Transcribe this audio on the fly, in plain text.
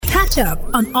Catch up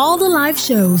on all the live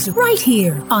shows right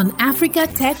here on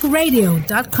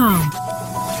africatechradio.com.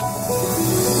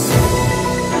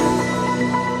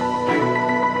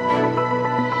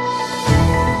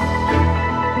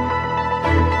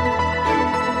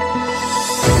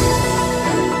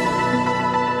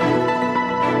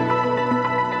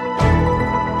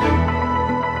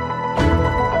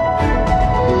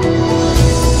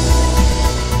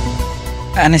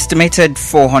 An estimated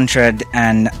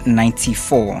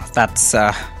 494, that's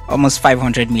almost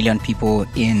 500 million people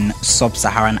in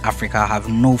sub-Saharan Africa have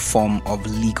no form of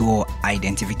legal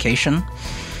identification.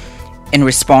 In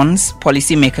response,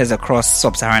 policymakers across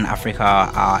sub-Saharan Africa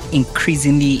are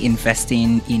increasingly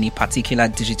investing in a particular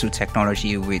digital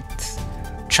technology with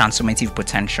transformative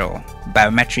potential: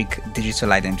 biometric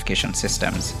digital identification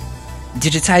systems.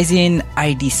 Digitizing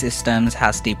ID systems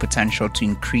has the potential to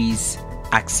increase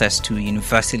access to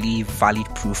universally valid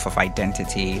proof of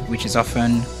identity, which is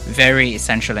often very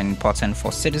essential and important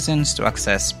for citizens to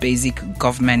access basic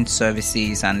government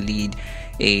services and lead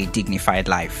a dignified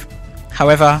life.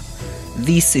 However,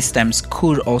 these systems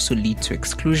could also lead to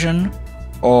exclusion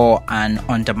or an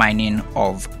undermining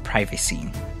of privacy.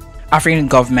 African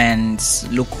governments,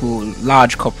 local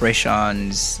large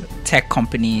corporations, tech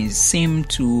companies seem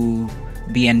to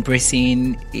be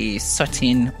embracing a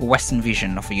certain Western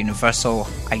vision of a universal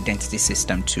identity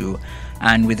system too,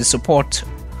 and with the support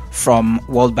from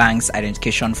World Bank's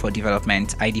Identification for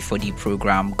Development ID4D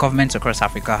program, governments across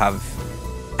Africa have,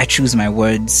 I choose my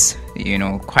words,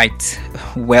 quite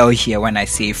well here when I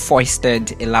say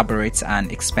foisted elaborate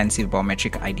and expensive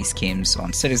biometric ID schemes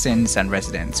on citizens and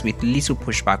residents with little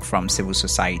pushback from civil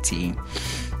society.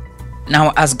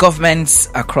 Now, as governments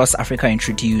across Africa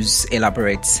introduce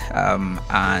elaborate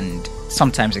and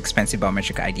sometimes expensive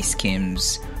biometric ID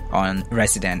schemes on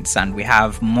residents, and we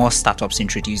have more startups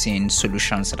introducing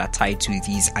solutions that are tied to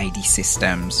these ID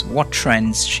systems, what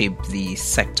trends shape the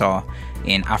sector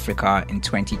in Africa in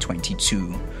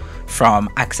 2022? From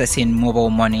accessing mobile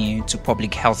money to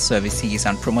public health services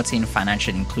and promoting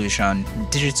financial inclusion,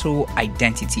 digital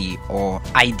identity or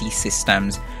ID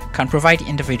systems can provide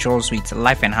individuals with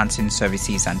life-enhancing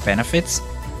services and benefits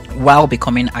while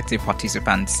becoming active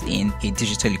participants in a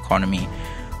digital economy,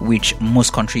 which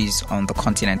most countries on the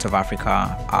continent of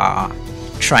Africa are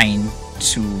trying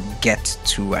to get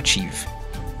to achieve.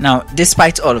 Now,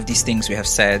 despite all of these things we have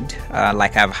said,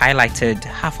 like I've highlighted,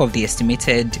 half of the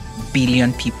estimated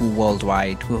billion people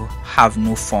worldwide who have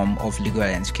no form of legal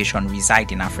identification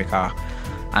reside in Africa.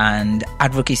 And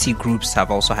advocacy groups have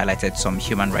also highlighted some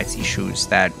human rights issues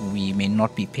that we may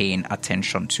not be paying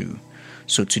attention to.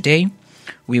 So today,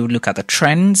 we will look at the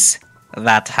trends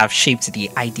that have shaped the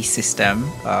ID system,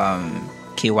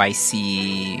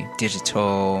 KYC,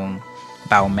 digital,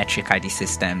 biometric ID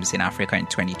systems in Africa in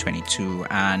 2022.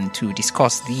 And to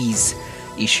discuss these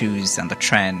issues and the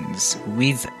trends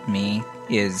with me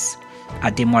is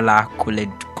Ademola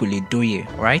Koledoye,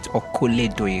 right? Or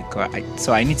Koledoye.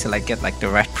 So I need to get the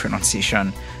right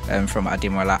pronunciation from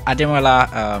Ademola. Ademola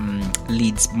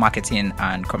leads marketing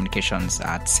and communications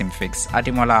at Seamfix.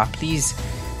 Ademola, please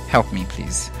help me,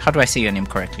 please. How do I say your name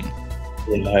correctly?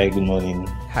 Hi, good morning.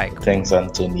 Hi. Thanks,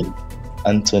 Anthony.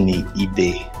 Anthony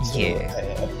Ide. Yeah.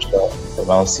 So I'm sure I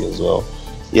pronounced it as well.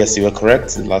 Yes, you were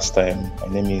correct the last time. My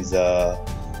name is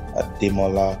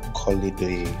Ademola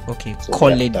Koledoye. Okay, so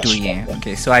Koledoye.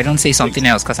 Okay, so I don't say something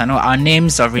else because I know our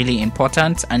names are really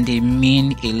important and they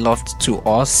mean a lot to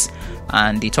us,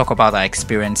 and they talk about our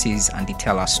experiences and they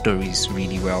tell our stories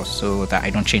really well, so that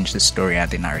I don't change the story or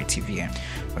the narrative here.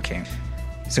 Okay,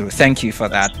 so thank you for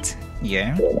that.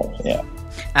 Yeah.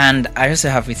 And I also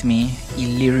have with me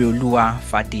Ilerioluwa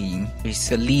Fadeyi,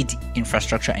 who's a lead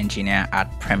infrastructure engineer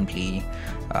at Prembly.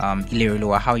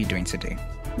 Ilerioluwa, how are you doing today?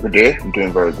 Good day. I'm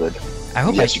doing very good. I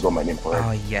hope you got my name correct.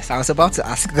 Oh yes, I was about to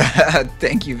ask that.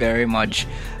 Thank you very much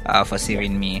for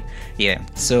saving me. Yeah.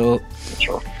 So,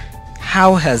 sure.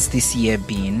 How has this year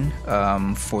been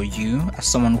for you as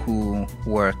someone who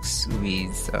works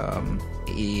with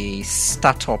a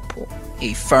startup,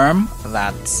 a firm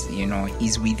that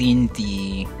is within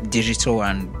the digital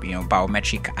and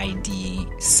biometric ID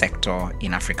sector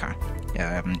in Africa?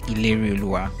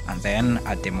 Ilerioluwa and then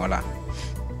Ademola.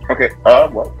 Okay,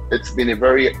 well, it's been a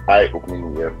very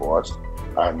eye-opening year for us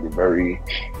and a very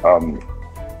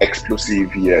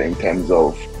explosive year in terms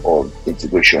of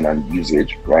integration and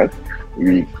usage, right?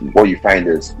 What you find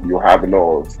is you have a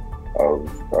lot of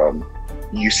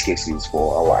use cases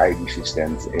for our ID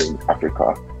systems in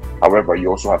Africa. However, you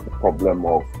also have the problem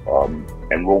of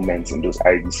enrollment in those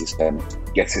ID systems,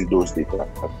 getting those data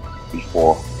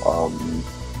before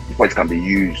it can be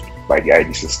used by the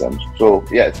ID systems. So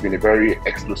yeah, it's been a very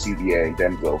explosive year in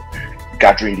terms of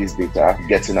gathering this data,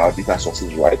 getting our data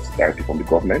sources right directly from the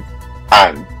government,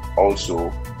 and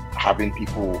also having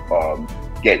people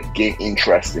gain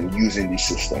interest in using these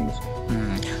systems.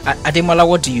 Ademola,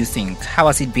 what do you think? How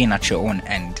has it been at your own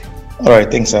end? All right,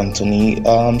 thanks, Anthony.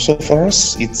 So for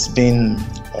us, it's been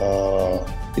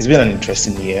an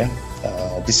interesting year.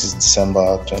 This is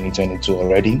December 2022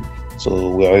 already, so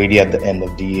we're already at the end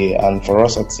of the year. And for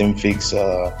us at Seamfix,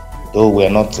 though we're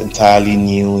not entirely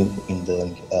new in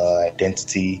the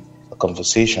identity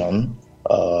conversation,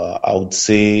 I would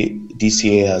say this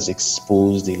year has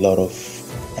exposed a lot of,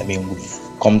 we've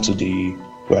come to the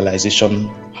realization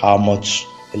how much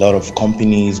a lot of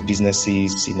companies,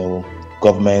 businesses,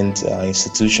 government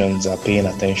institutions are paying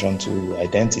attention to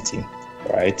identity,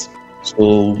 right?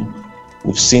 So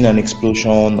we've seen an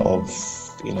explosion of,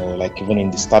 like even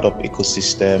in the startup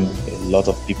ecosystem, a lot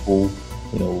of people,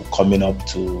 coming up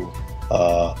to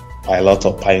pilot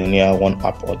or pioneer one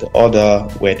app or the other,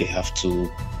 where they have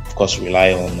to, of course,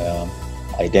 rely on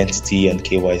identity and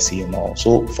KYC and all.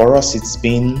 So for us, it's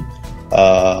been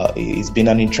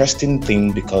an interesting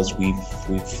thing because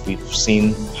we've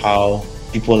seen how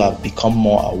people have become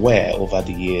more aware over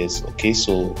the years. Okay,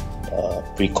 so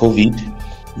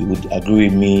pre-COVID, you would agree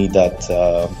with me that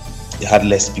you had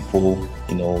less people,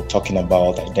 talking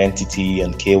about identity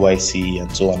and KYC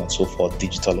and so on and so forth,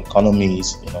 digital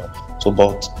economies, So,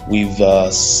 but we've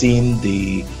seen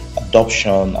the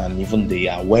adoption and even the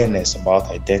awareness about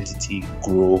identity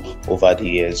grow over the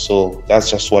years. So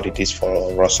that's just what it is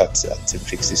for us at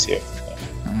Seamfix this year.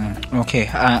 Okay,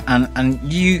 and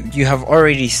you have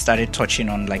already started touching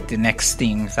on like the next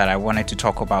thing that I wanted to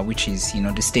talk about, which is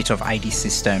the state of ID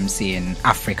systems in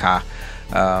Africa.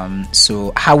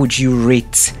 So how would you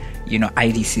rate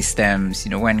ID systems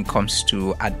when it comes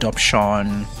to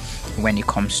adoption, when it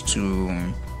comes to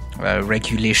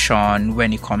regulation,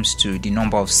 when it comes to the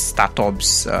number of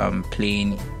startups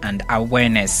playing, and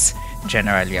awareness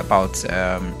generally about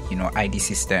ID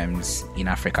systems in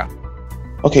Africa?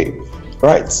 Okay.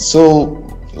 Right. So,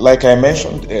 like I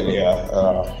mentioned earlier,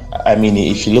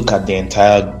 if you look at the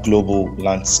entire global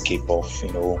landscape of,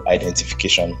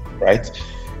 identification, right,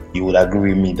 you would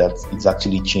agree with me that it's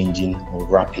actually changing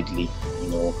rapidly.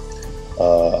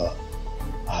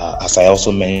 As I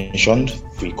also mentioned,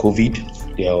 pre-COVID,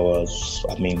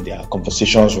 there are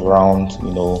conversations around,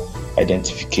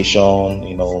 identification,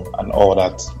 and all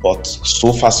that. But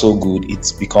so far, so good.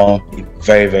 It's become a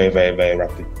very, very, very, very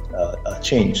rapid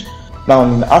change. Now,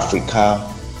 in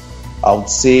Africa, I would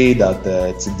say that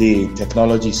today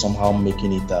technology is somehow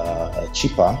making it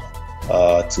cheaper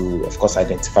to, of course,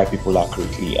 identify people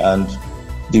accurately. And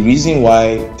the reason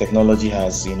why technology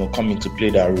has, come into play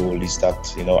that role is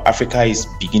that, Africa is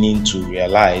beginning to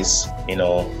realize,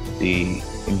 the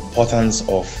importance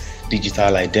of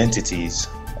digital identities,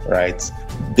 right?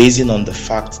 Basing on the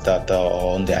fact that,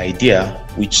 on the idea,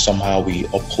 which somehow we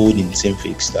uphold in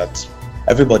Seamfix, that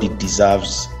everybody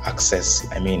deserves access,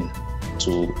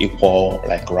 to equal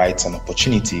rights and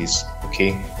opportunities,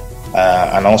 okay?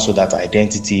 And also that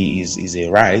identity is a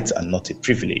right and not a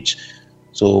privilege.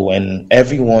 So when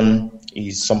everyone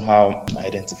is somehow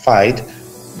identified,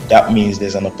 that means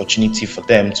there's an opportunity for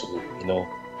them to,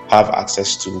 have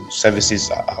access to services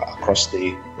across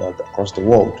the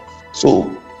world. So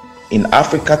in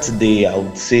Africa today, I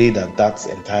would say that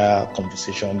entire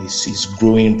conversation is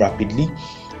growing rapidly.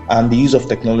 And the use of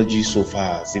technology so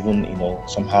far has even,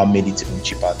 somehow made it even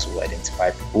cheaper to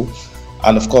identify people.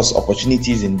 And of course,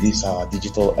 opportunities in this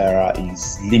digital era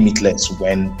is limitless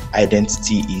when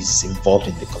identity is involved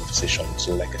in the conversation.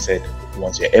 So like I said,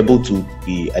 once you're able to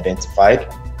be identified,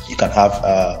 you can have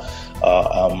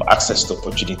access to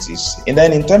opportunities. And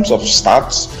then in terms of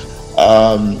stats,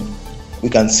 we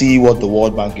can see what the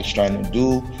World Bank is trying to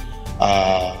do.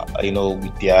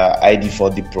 With their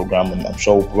ID4D program, and I'm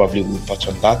sure we probably will touch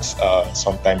on that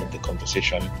sometime in the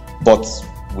conversation. But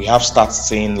we have stats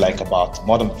saying about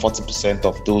more than 40%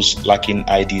 of those lacking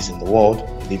IDs in the world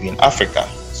live in Africa.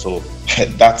 So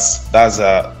that's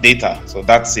data. So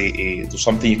that's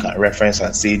something you can reference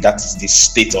and say that is the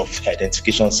state of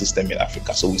identification system in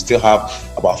Africa. So we still have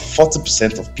about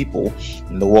 40% of people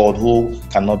in the world who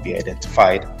cannot be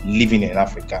identified living in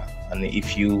Africa. And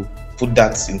if you put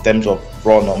that in terms of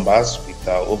raw numbers, with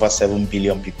over 7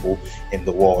 billion people in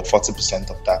the world, 40%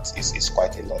 of that is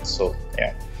quite a lot. So,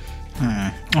 yeah.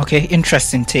 Okay,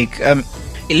 interesting take.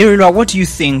 Ilerioluwa, what do you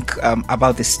think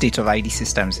about the state of ID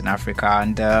systems in Africa?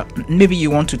 And maybe you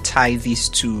want to tie this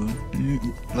to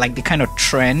the kind of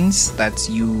trends that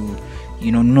you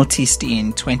noticed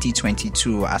in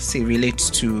 2022 as it relates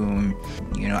to,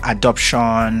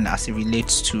 adoption, as it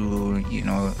relates to,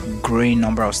 growing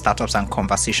number of startups and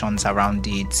conversations around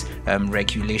it,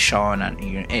 regulation,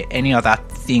 and any other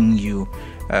thing you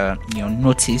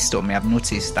noticed or may have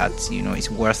noticed that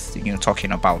is worth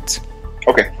talking about?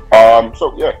 Okay.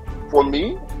 So yeah, for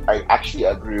me, I actually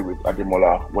agree with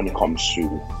Ademola when it comes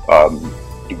to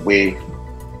the way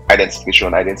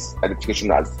identification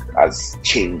has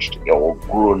changed or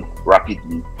grown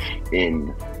rapidly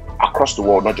across the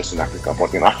world, not just in Africa,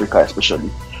 but in Africa especially.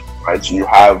 Right, so you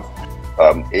have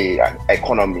an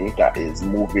economy that is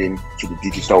moving to the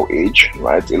digital age.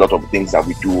 Right, a lot of things that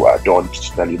we do are done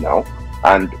digitally now,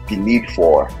 and the need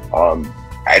for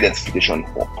identification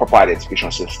or proper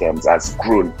identification systems has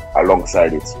grown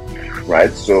alongside it.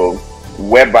 Right, so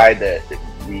whereby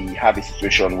we have a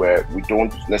situation where we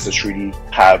don't necessarily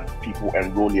have people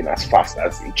enrolling as fast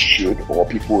as it should, or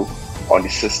people on the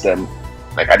system,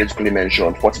 like I just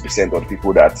mentioned, 40% of the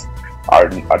people that are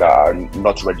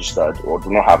not registered or do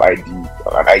not have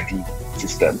an ID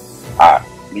system are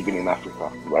living in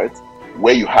Africa, right?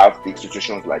 Where you have the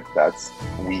situations like that,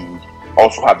 we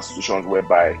also have the situations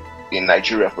whereby in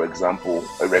Nigeria, for example,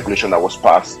 a regulation that was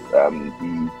passed,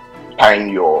 the tying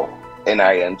your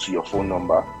NIN to your phone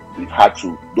number, we've had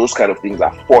to, those kind of things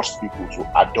have forced people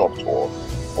to adopt or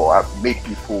have made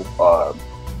people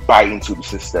buy into the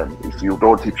system. If you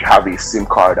have a SIM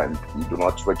card and you do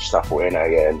not register for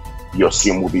NIN, your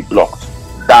SIM will be blocked.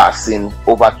 That has seen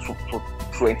over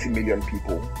 20 million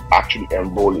people actually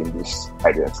enroll in this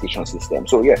identification system.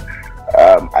 So yeah,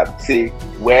 I'd say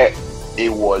where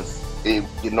it was,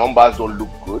 the numbers don't look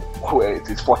good, where it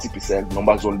is 40%,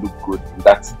 numbers don't look good in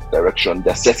that direction.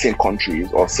 There are certain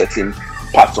countries or certain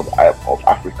parts of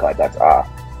Africa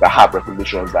that have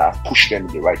regulations that have pushed them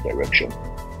in the right direction.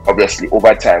 Obviously,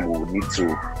 over time, we would need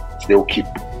to still keep.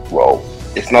 Well,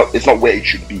 it's not where it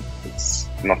should be. It's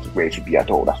not where it should be at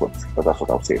all. That's what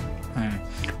I'll say.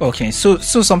 Okay, so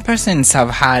some persons have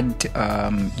had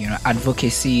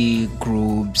advocacy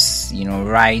groups,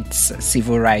 rights,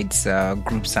 civil rights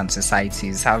groups and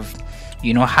societies have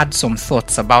had some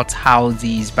thoughts about how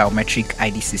these biometric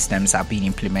ID systems are being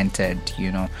implemented.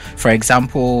 For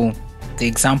example, the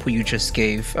example you just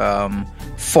gave,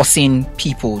 forcing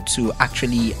people to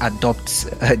actually adopt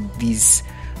these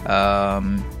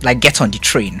get on the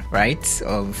train, right,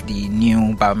 of the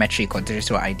new biometric or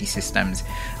digital ID systems.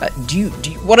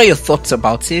 What are your thoughts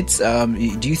about it?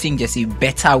 Do you think there's a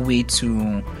better way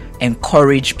to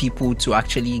encourage people to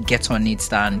actually get on it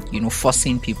than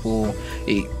forcing people?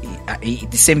 The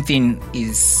same thing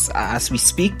is, as we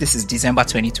speak, this is December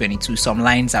 2022, some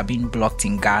lines are being blocked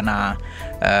in Ghana.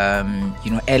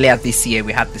 Earlier this year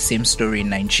we had the same story in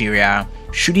Nigeria.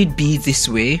 Should it be this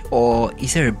way, or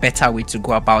is there a better way to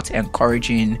go about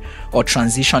encouraging or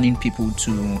transitioning people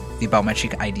to the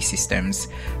biometric ID systems?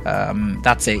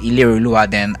 That's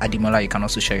Ilerioluwa. Then Ademola, you can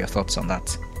also share your thoughts on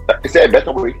that. Is there a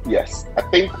better way? Yes. I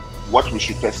think what we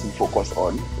should firstly focus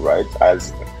on, right,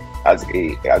 as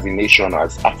a nation,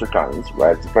 as Africans,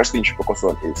 right, the first thing we should focus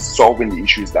on is solving the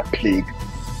issues that plague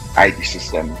ID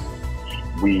systems.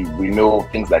 We know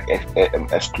things like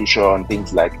exclusion,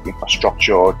 things like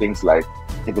infrastructure, things like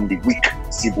even the weak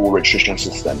civil registration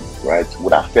system, right,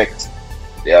 would affect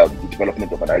the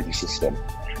development of an ID system.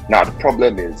 Now, the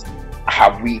problem is,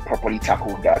 have we properly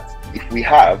tackled that? If we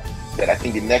have, then I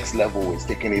think the next level is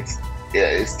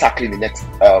tackling the next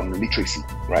literacy,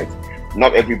 right?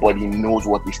 Not everybody knows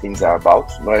what these things are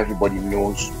about. Not everybody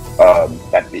knows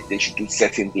that they should do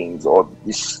certain things, or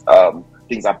these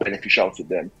things are beneficial to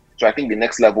them. So I think the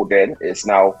next level then is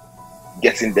now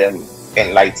getting them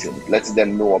enlightened, letting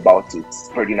them know about it,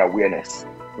 spreading awareness,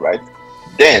 right?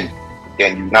 Then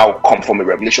you now come from a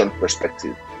regulation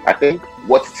perspective. I think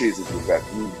what it is that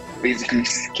we basically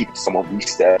skipped some of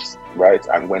these steps, right,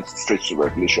 and went straight to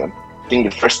regulation. I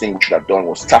think the first thing we should have done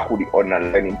was tackle the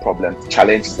online learning problem,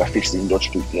 challenges that face the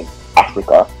industry in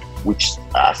Africa, which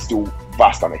are still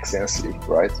vast and extensive,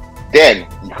 right? Then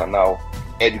you can now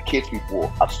educate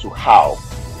people as to how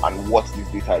and what this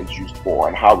data is used for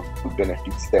and how it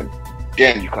benefits them.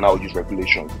 Then you can now use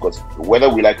regulations, because whether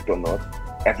we like it or not,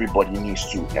 everybody needs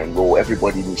to enroll,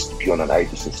 everybody needs to be on an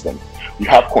ID system. You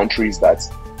have countries that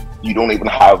you don't even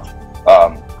have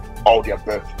all their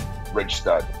birth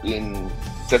registered. In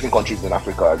certain countries in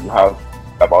Africa, you have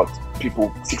about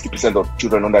 60% of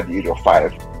children under the age of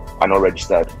 5 are not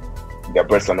registered. Their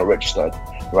births are not registered,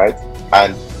 right?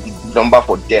 And the number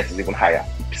for death is even higher.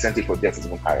 The percentage for death is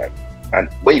even higher. And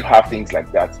when you have things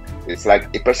like that, it's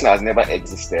like a person has never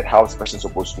existed. How is the person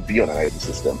supposed to be on an ID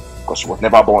system? Because she was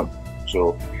never born.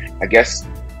 So I guess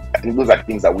think those are the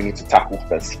things that we need to tackle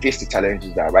first. Face the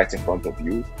challenges that are right in front of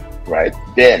you, right?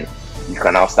 Then you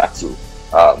can now start to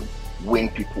win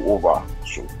people over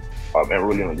to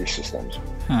enrolling on these systems.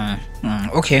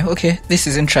 Okay. This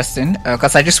is interesting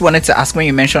because I just wanted to ask, when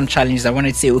you mentioned challenges, I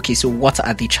wanted to say, okay, so what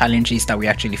are the challenges that we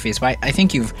actually face? But I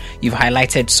think you've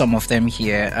highlighted some of them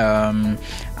here,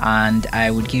 and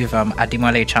I would give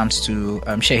Ademola a chance to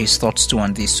share his thoughts too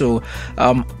on this. So,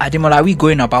 Ademola, are we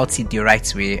going about it the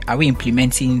right way? Are we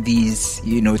implementing these,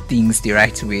 things the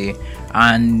right way?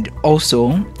 And also,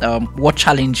 what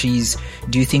challenges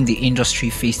do you think the industry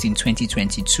faced in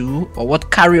 2022, or what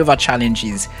carryover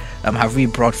challenges have we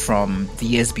brought from the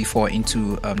years before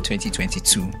into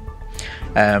 2022?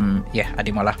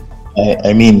 Ademola.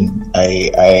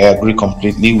 I agree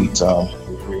completely with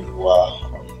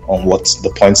on what the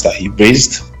points that he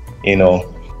raised.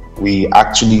 We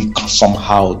actually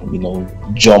somehow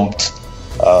jumped,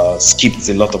 skipped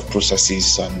a lot of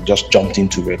processes and just jumped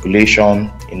into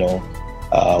regulation,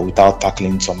 without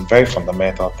tackling some very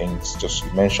fundamental things. Just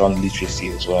you mentioned literacy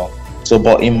as well. So,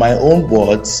 but in my own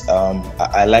words,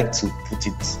 I like to put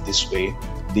it this way: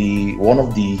 one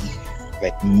of the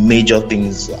major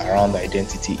things around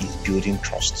identity is building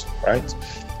trust, right?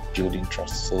 Building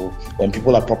trust. So when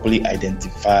people are properly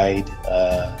identified,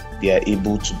 they are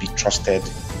able to be trusted,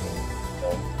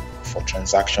 for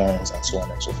transactions and so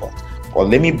on and so forth. But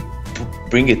let me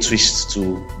bring a twist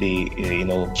to the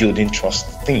building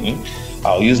trust thing.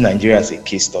 I'll use Nigeria as a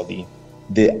case study.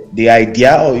 The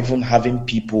idea of even having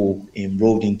people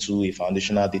enrolled into a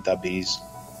foundational database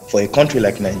for a country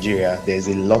like Nigeria, there's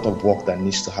a lot of work that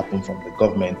needs to happen from the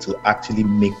government to actually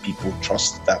make people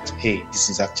trust that, hey, this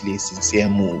is actually a sincere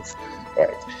move,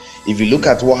 right? If you look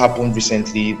at what happened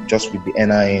recently just with the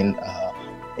NIN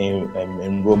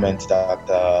enrollment that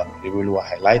Ilerioluwa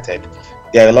highlighted,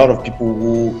 there are a lot of people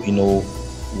who,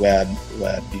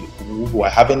 were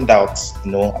having doubts,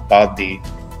 about the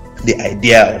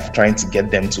idea of trying to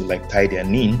get them to tie their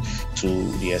NIN to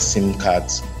their SIM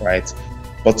cards, right?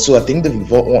 But so I think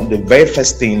the very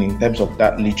first thing in terms of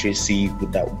that literacy,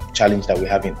 with that challenge that we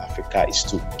have in Africa, is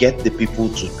to get the people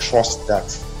to trust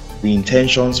that the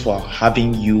intentions for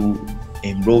having you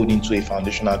enrolled into a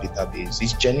foundational database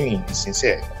is genuine, is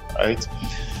sincere, right?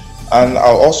 And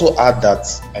I'll also add that,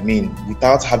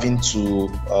 without having to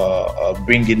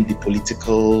bring in the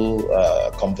political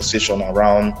conversation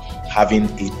around having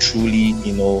a truly,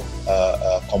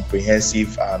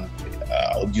 comprehensive and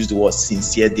I'll use the word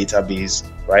sincere database,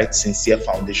 right? Sincere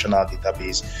foundational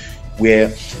database, where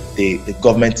the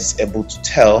government is able to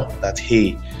tell that,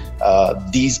 hey,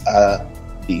 these are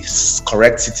the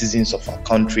correct citizens of our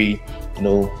country.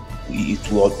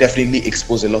 It will definitely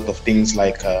expose a lot of things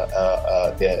like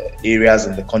the areas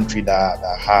in the country that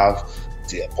have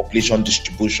the population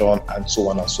distribution and so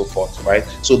on and so forth, right?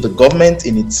 So the government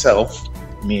in itself,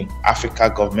 Africa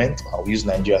government, I'll use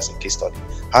Nigeria as a case study,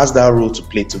 has that role to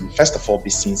play to, first of all, be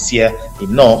sincere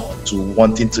enough to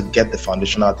wanting to get the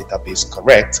foundational database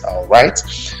correct, all right?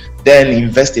 Then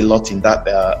invest a lot in that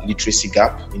literacy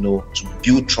gap, to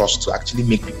build trust, to actually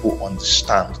make people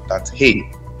understand that,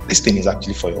 hey, this thing is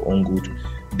actually for your own good.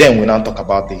 Then we now talk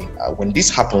about when this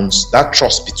happens, that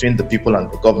trust between the people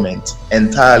and the government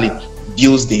entirely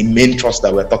builds the main trust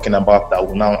that we're talking about, that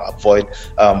will now avoid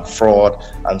fraud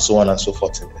and so on and so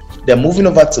forth. Then moving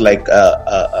over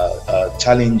to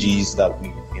challenges that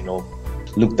we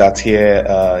looked at here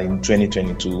in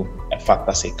 2022. In fact,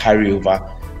 that's a carryover.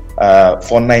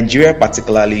 For Nigeria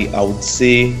particularly, I would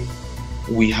say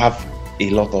we have a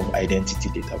lot of identity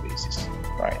databases,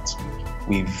 right?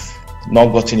 We've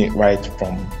not gotten it right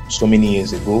from so many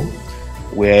years ago,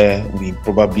 where we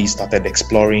probably started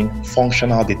exploring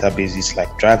functional databases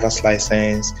like driver's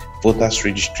license, voters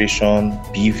registration,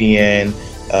 BVN,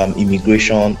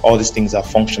 immigration. All these things are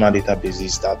functional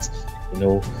databases that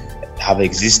have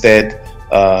existed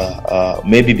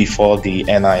maybe before the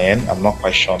NIN. I'm not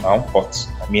quite sure now, but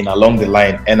along the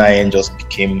line, NIN just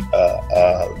became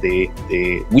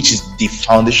which is the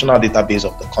foundational database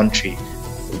of the country.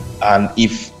 And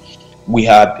if we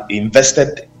had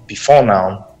invested before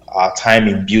now our time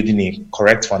in building a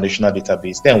correct foundational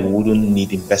database, then we wouldn't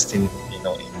need investing in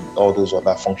all those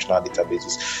other functional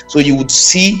databases. So you would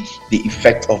see the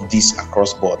effect of this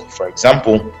across board. For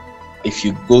example, if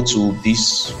you go to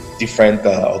these different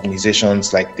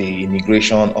organizations like the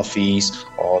immigration office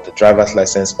or the driver's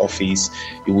license office,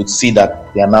 you would see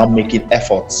that they are now making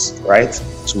efforts, right,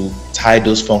 to tie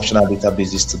those functional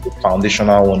databases to the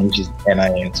foundational one, which is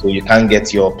NIN. So you can't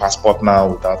get your passport now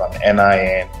without an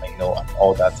NIN, and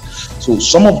all that. So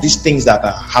some of these things that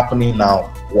are happening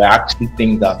now were actually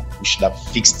things that we should have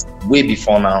fixed way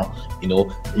before now,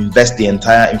 invest the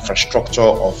entire infrastructure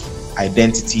of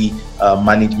identity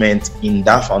management in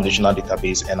that foundational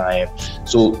database, NIM.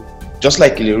 So just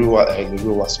like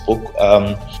Ilerioluwa spoke,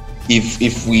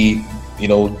 if we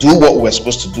do what we're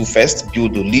supposed to do first,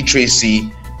 build the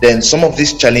literacy, then some of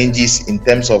these challenges in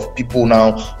terms of people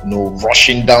now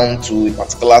rushing down to a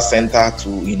particular center to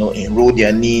enroll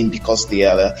their NIN because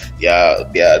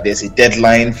there's a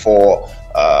deadline for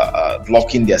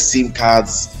blocking their SIM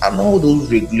cards, and all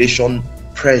those regulation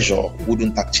pressure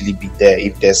wouldn't actually be there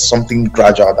if there's something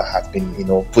gradual that has been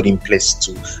put in place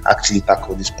to actually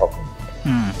tackle this problem.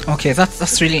 Okay,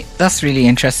 that's really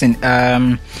interesting.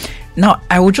 Now,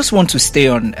 I would just want to stay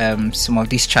on some of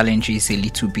these challenges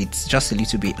just a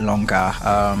little bit longer.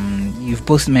 You've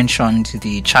both mentioned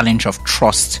the challenge of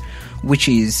trust, which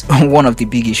is one of the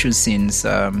big issues since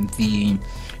the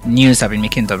news have been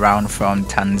making the round from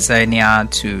Tanzania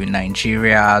to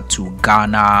Nigeria to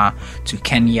Ghana to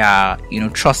Kenya.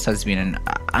 Trust has been,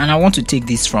 and I want to take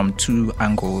this from two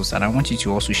angles, and I want you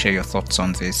to also share your thoughts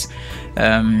on this.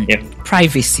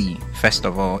 Privacy, first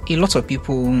of all. A lot of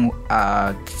people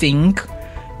think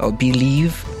or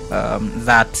believe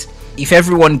that if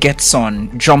everyone jumps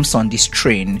on this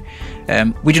train,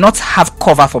 we do not have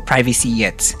cover for privacy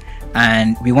yet.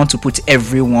 And we want to put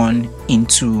everyone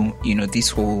into, this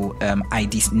whole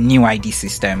new ID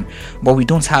system, but we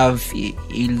don't have a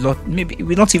lot. Maybe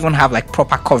we don't even have like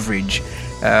proper coverage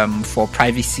for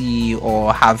privacy,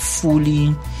 or have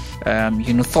fully,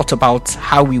 thought about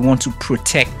how we want to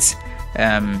protect,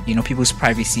 people's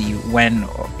privacy when,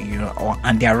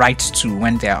 and their rights to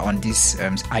when they are on these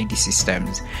ID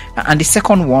systems. And the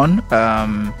second one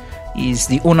is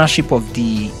the ownership of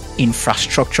the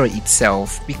infrastructure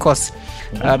itself, because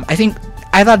I think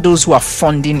either those who are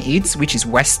funding it, which is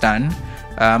Western,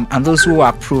 and those who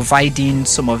are providing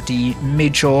some of the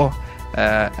major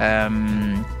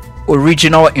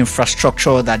original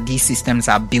infrastructure that these systems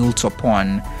are built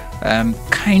upon,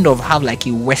 kind of have like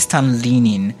a Western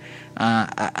leaning.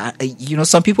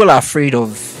 Some people are afraid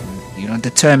of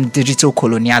the term digital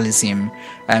colonialism,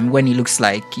 when it looks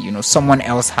like someone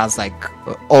else has like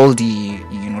all the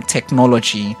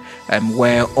technology,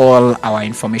 where all our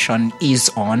information is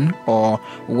on, or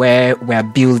where we're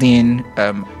building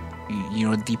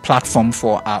the platform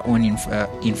for our own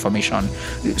information.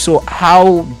 So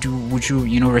how would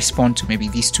you respond to maybe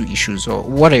these two issues, or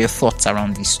what are your thoughts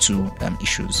around these two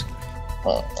issues?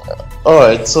 All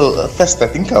right, so first I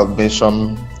think I'll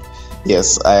mention,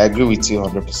 yes, I agree with you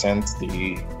 100%,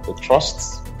 the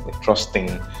trust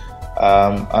thing.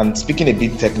 And speaking a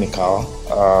bit technical,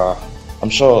 I'm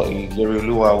sure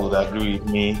Ilerioluwa would agree with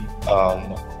me,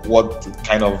 what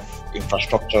kind of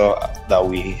infrastructure that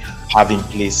we have in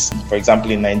place, for example,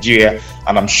 in Nigeria,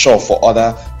 and I'm sure for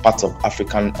other parts of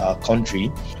African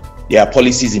country, there are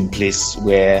policies in place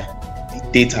where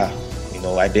data,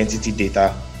 identity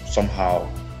data somehow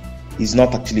is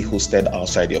not actually hosted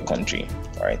outside your country,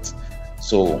 right?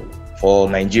 So for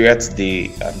Nigeria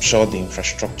today, I'm sure the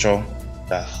infrastructure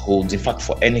that holds, in fact,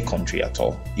 for any country at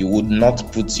all, you would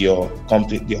not put your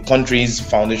country's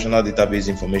foundational database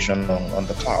information on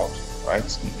the cloud, right?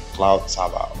 Cloud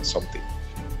server or something.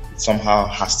 It somehow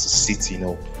has to sit,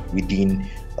 within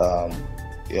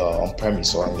your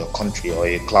on-premise or in your country, or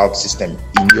a cloud system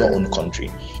in your own country,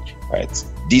 right?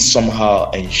 This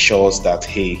somehow ensures that,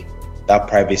 hey, that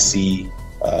privacy,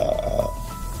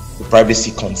 the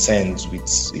privacy concerns with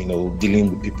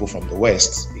dealing with people from the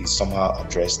West is somehow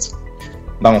addressed.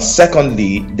 Now,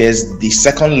 secondly, there's the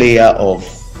second layer of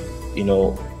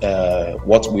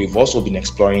what we've also been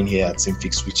exploring here at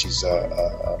Seamfix, which is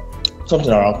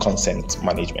something around consent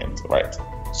management, right?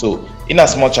 So in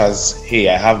as much as, hey,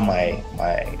 I have my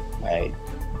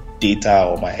data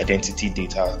or my identity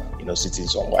data sitting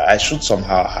somewhere, I should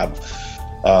somehow have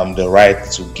the right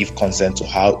to give consent to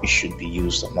how it should be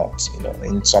used or not.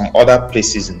 In some other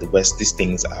places in the West, these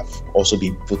things have also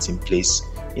been put in place,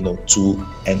 to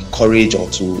encourage or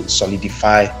to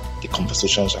solidify the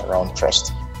conversations around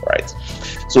trust, right?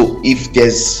 So if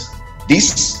there's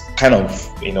this kind of,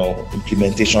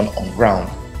 implementation on ground,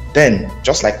 then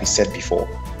just like we said before,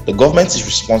 the government is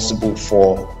responsible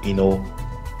for,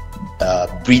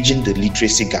 bridging the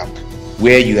literacy gap,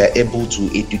 where you are able to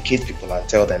educate people and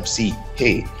tell them, see,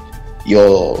 hey,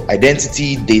 your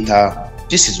identity data,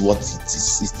 this is what it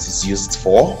is used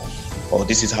for, or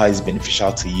this is how it's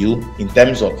beneficial to you. In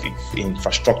terms of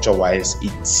infrastructure wise,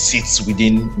 it sits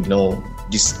within,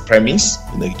 this premise,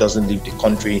 it doesn't leave the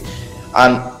country.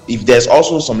 And if there's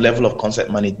also some level of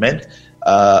consent management,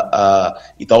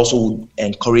 it also would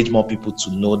encourage more people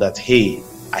to know that, hey,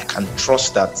 I can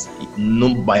trust that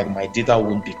my data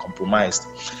won't be compromised.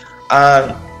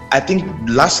 And I think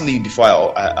lastly, before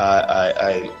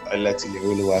I let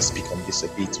Ilerioluwa speak on this a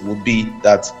bit, would be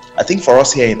that I think for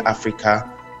us here in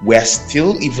Africa, we're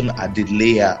still even at the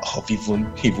layer of even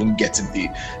getting the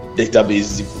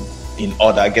database in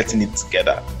order, getting it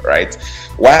together, right?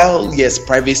 While yes,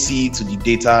 privacy to the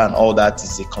data and all that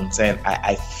is a concern,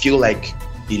 I feel like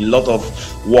a lot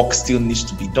of work still needs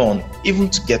to be done, even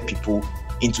to get people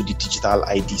into the digital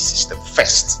ID system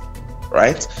first,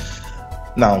 right?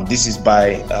 Now, this is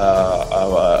by,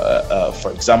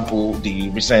 for example, the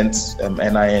recent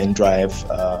NIN drive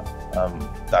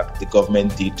that the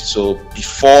government did. So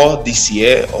before this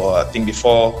year, or I think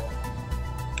before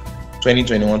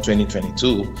 2021,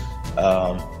 2022,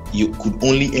 you could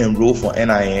only enroll for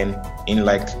NIN in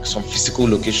like some physical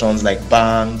locations like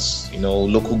banks,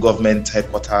 local government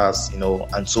headquarters,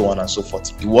 and so on and so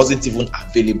forth. It wasn't even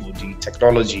available. The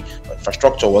technology or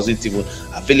infrastructure wasn't even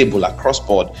available across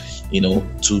board,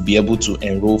 to be able to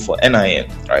enroll for NIN,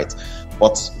 right?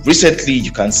 But recently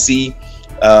you can see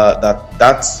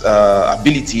that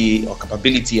ability or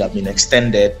capability have been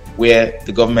extended, where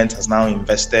the government has now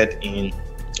invested in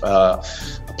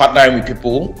partnering with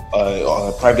people,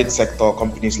 private sector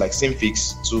companies like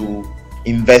Seamfix, to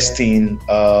invest in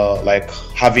like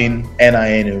having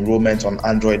NIN enrollment on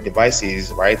Android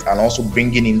devices, right? And also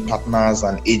bringing in partners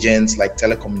and agents like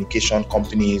telecommunication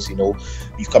companies.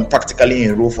 You can practically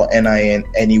enroll for NIN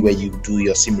anywhere you do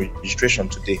your SIM registration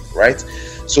today, right?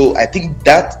 So I think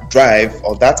that drive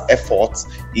or that effort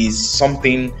is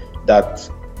something that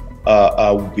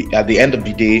at the end of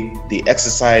the day, the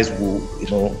exercise will,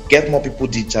 get more people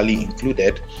digitally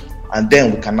included, and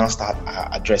then we can now start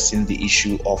addressing the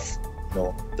issue of,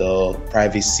 the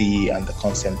privacy and the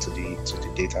consent to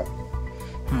the data.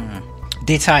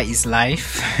 Data is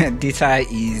life. Data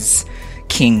is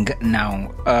king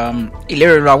now.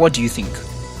 Ilerioluwa, what do you think?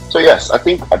 So yes, I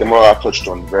think Ademola touched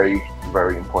on very,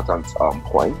 very important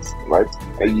points, right?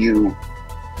 When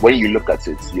you look at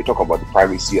it, you talk about the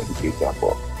privacy of the data,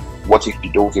 but what if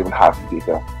you don't even have the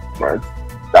data, right?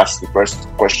 That's the first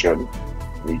question.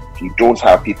 If you don't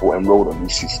have people enrolled on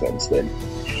these systems, then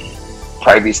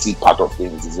privacy part of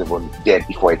things is even dead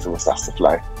before it even starts to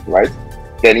fly, right?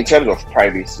 Then in terms of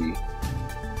privacy,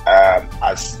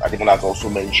 as Ademola has also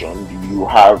mentioned, you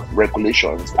have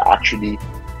regulations that actually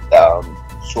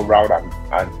surround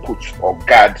and put or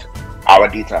guard our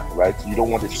data, right? You don't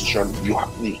want a situation,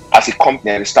 as a company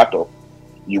and a startup,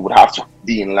 you would have to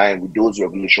be in line with those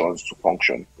regulations to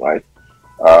function, right?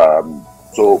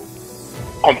 So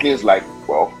companies like,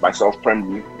 myself,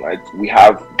 Prembly, right? We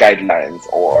have guidelines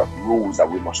or rules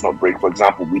that we must not break. For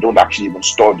example, we don't actually even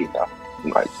store data,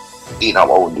 right, in our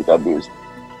own database.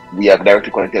 We are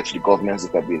directly connected to the government's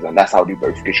database, and that's how the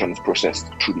verification is processed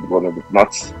through the government,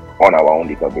 not on our own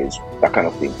database, that kind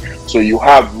of thing. So you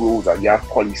have rules and you have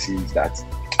policies that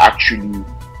actually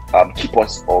keep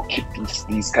us or keep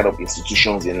these kind of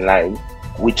institutions in line,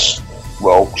 which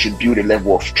should build a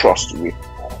level of trust with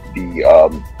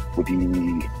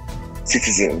the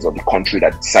citizens of the country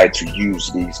that decide to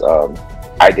use these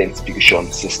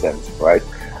identification systems, right?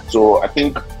 So I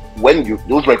think when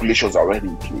those regulations are already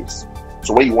in place,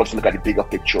 so when you want to look at the bigger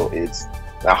picture is,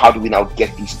 now how do we now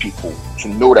get these people to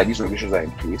know that these regulations are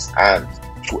in place and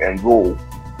to enroll,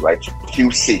 right, to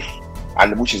feel safe,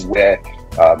 and which is where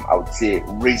I would say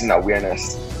raising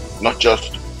awareness, not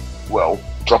just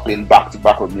dropping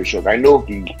back-to-back regulations. I know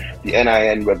the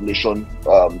NIN regulation,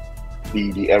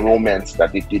 the enrollment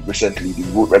that they did recently, the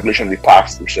regulation they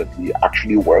passed recently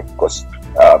actually worked, because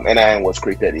NIN was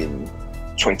created in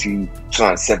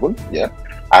 2007,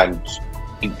 and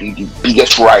the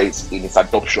biggest rise in its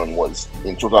adoption was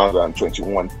in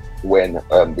 2021 when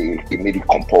they made it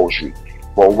compulsory.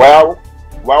 But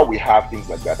while we have things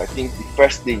like that, I think the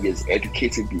first thing is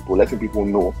educating people, letting people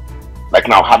know, like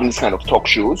now having this kind of talk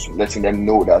shows, letting them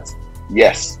know that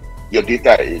yes, your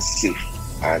data is safe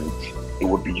and it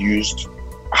would be used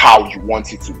how you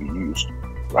want it to be used,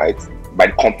 right? By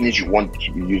the companies you want it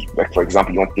to be used. Like for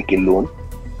example, you want to take a loan,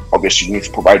 obviously you need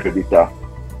to provide your data.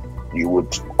 You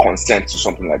would consent to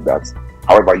something like that.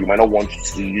 However, you might not want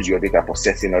to use your data for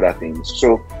certain other things.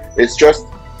 So it's just,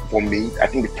 for me, I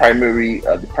think the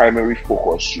primary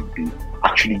focus should be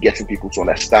actually getting people to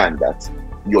understand that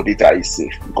your data is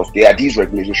safe, because these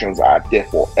regulations are there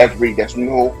for there's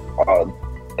no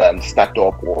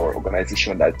startup or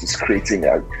organization that is creating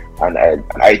an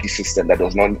ID system that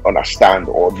does not understand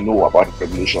or know about the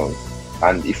regulations.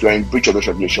 And if you're in breach of those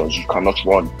regulations, you cannot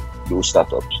run those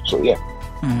startups. So yeah.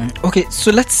 Okay, so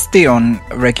let's stay on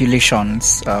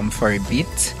regulations for a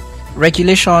bit.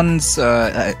 Regulations,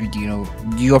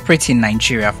 you operate in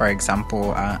Nigeria, for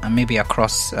example, and maybe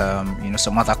across,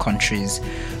 some other countries.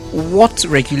 what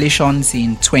regulations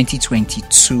in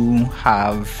 2022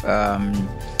 have,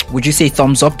 would you say,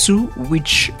 thumbs up to?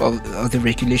 Which of the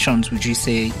regulations would you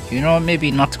say,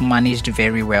 maybe not managed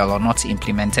very well or not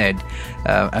implemented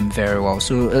very well?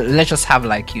 So let's just have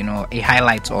a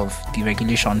highlight of the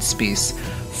regulation space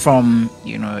from,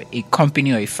 a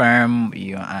company or a firm,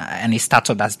 and a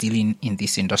startup that's dealing in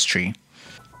this industry.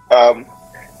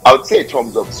 I would say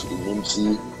thumbs up to the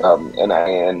NIMC,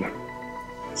 NIN,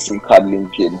 SIM card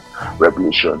linking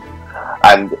regulation.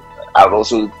 And I would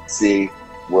also say,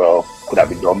 could have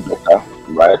been done better,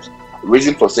 right? The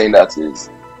reason for saying that is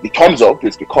the thumbs up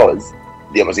is because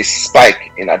there was a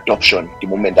spike in adoption the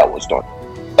moment that was done.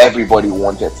 Everybody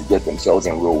wanted to get themselves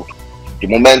enrolled. The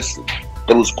moment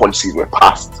those policies were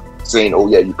passed, saying,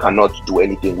 you cannot do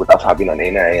anything without having an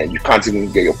NIN, you can't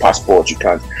even get your passport, you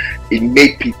can't. It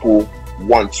made people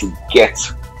want to get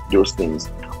those things.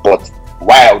 But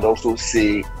why I would also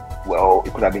say,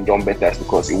 it could have been done better is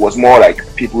because it was more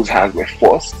like people's hands were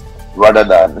forced rather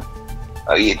than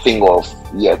a thing of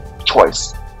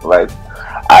choice, right?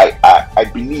 I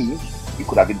believe it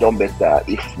could have been done better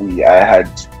if we had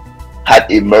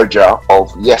a merger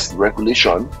of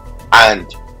regulation and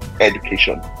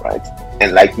education, right?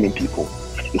 Enlightening people.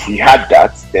 If we had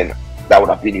that, then that would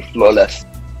have been a flawless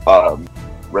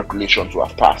regulation to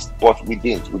have passed. But we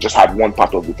didn't. We just had one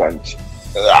part of it, and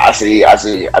as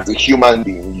a human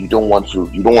being, you don't want to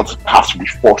have to be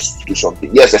forced to do something.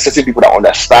 Yes, there's certain people that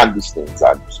understand these things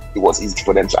and it was easy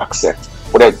for them to accept,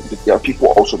 but there are people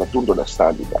also that don't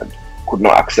understand it and could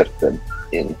not accept them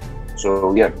in.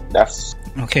 So that's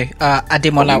okay.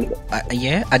 Ademola,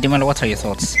 Ademola, what are your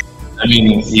thoughts? I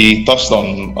mean, he touched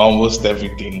on almost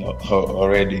everything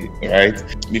already, right?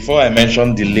 Before I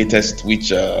mention the latest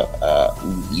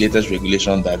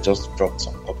regulation that just dropped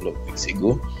some couple of weeks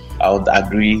ago, I would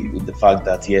agree with the fact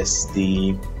that yes,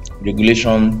 the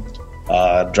regulation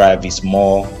drive is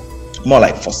more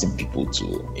like forcing people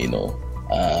to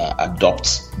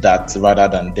adopt that rather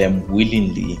than them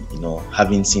willingly,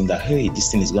 having seen that, hey,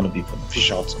 this thing is going to be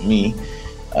beneficial to me,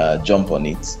 jump on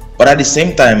it. But at the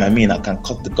same time, I mean, I can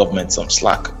cut the government some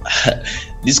slack.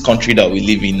 This country that we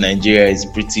live in, Nigeria, is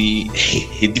pretty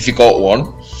a difficult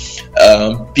one.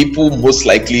 People most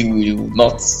likely will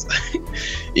not,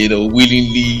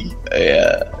 willingly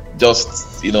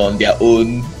just, on their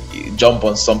own jump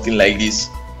on something like this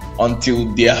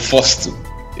until they are forced to,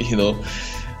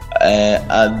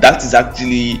 and that is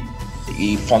actually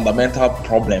a fundamental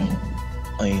problem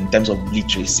in terms of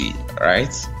literacy,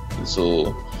 right?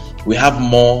 So we have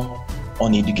more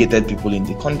uneducated people in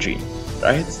the country,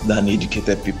 right, than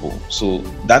educated people. So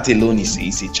that alone is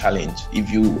a challenge.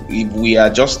 If we are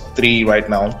just three right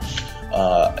now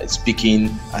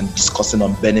speaking and discussing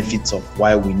on benefits of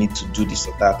why we need to do this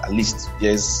or that, at least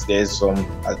there's some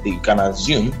they can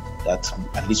assume that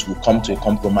at least we'll come to a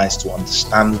compromise to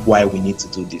understand why we need to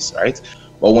do this, right?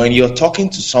 But when you're talking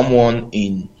to someone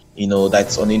in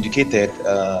that's uneducated,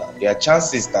 there are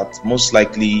chances that most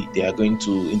likely they are going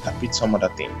to interpret some other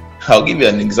thing. I'll give you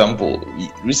an example.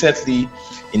 Recently,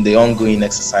 in the ongoing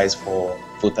exercise for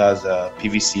voters'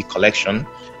 PVC collection,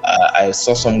 I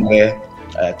saw somewhere,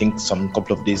 I think some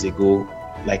couple of days ago,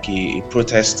 like a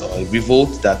protest or a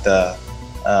revolt that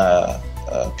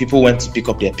people went to pick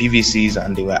up their PVCs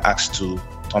and they were asked to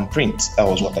thumbprint. That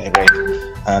was what I read.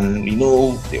 And,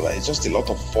 there was just a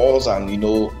lot of falls and,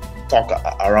 talk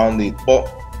around it. But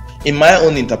in my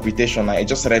own interpretation, I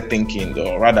just started thinking,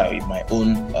 or rather in my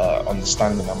own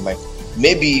understanding, I'm like,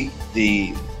 maybe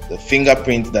the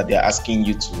fingerprint that they're asking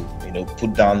you to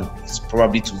put down is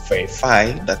probably to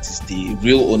verify that is the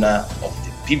real owner of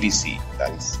the PVC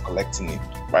that is collecting it,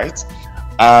 right?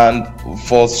 And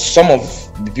for some of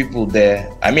the people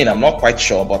there, I mean, I'm not quite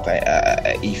sure, but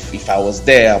if I was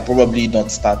there, I'll probably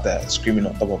not start screaming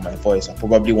on top of my voice. I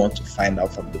probably want to find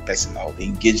out from the person. I would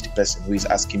engage the person who is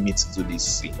asking me to do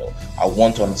this. I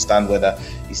want to understand whether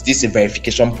is this a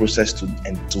verification process to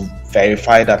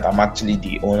verify that I'm actually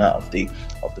the owner of the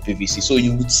PVC. So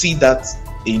you would see that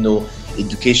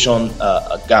education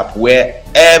gap where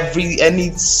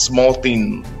any small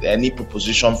thing, any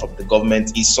proposition from the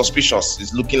government is suspicious.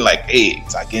 It's looking like, hey,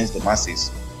 it's against the masses.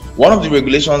 One of the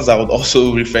regulations I would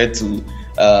also refer to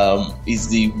is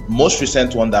the most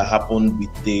recent one that happened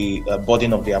with the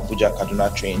boarding of the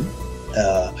Abuja-Kaduna train.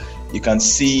 You can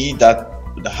see that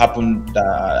happened.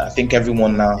 I think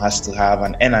everyone now has to have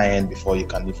an NIN before you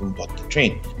can even board the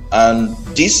train. And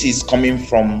this is coming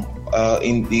from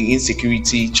in the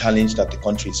insecurity challenge that the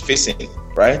country is facing,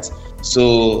 right?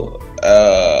 So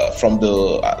from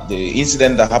the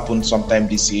incident that happened sometime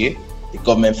this year, the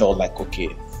government felt like,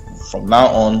 okay, from now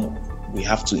on, we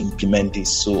have to implement this.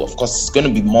 So of course, it's going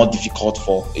to be difficult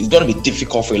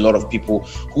for a lot of people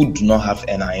who do not have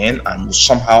NIN, and will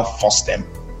somehow force them,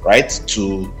 right,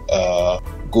 to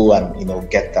go and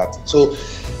get that. So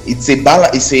it's a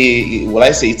balance.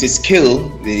 It's a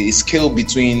skill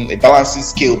between a balancing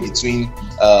skill between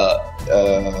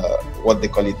what they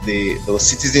call it, the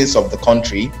citizens of the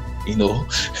country,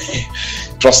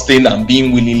 trusting and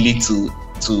being willingly to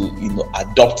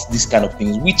adopt this kind of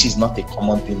things, which is not a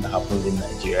common thing that happens in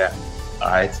Nigeria. All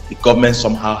right, the government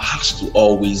somehow has to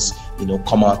always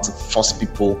come out to force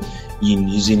people in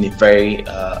using a very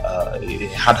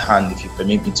hard hand, if you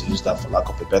permit me to use that for lack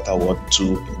of a better word,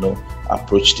 to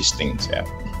approach these things. Yeah.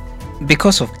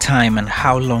 Because of time and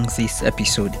how long this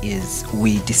episode is,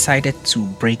 we decided to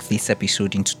break this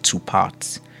episode into 2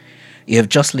 parts. You have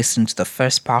just listened to the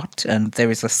first part, and there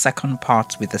is a second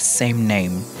part with the same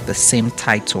name, the same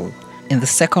title. In the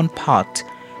second part,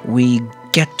 we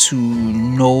get to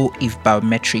know if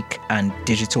biometric and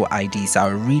digital IDs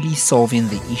are really solving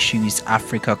the issues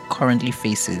Africa currently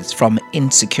faces, from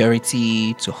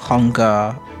insecurity to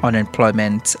hunger,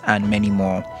 unemployment, and many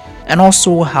more, and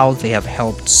also how they have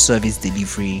helped service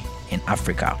delivery in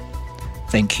Africa.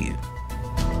 Thank you.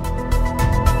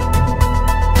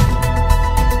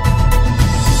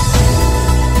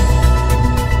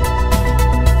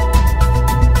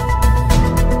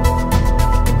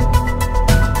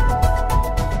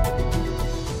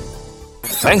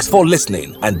 Thanks for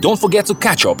listening, and don't forget to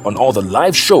catch up on all the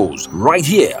live shows right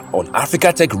here on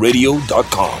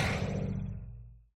africatechradio.com.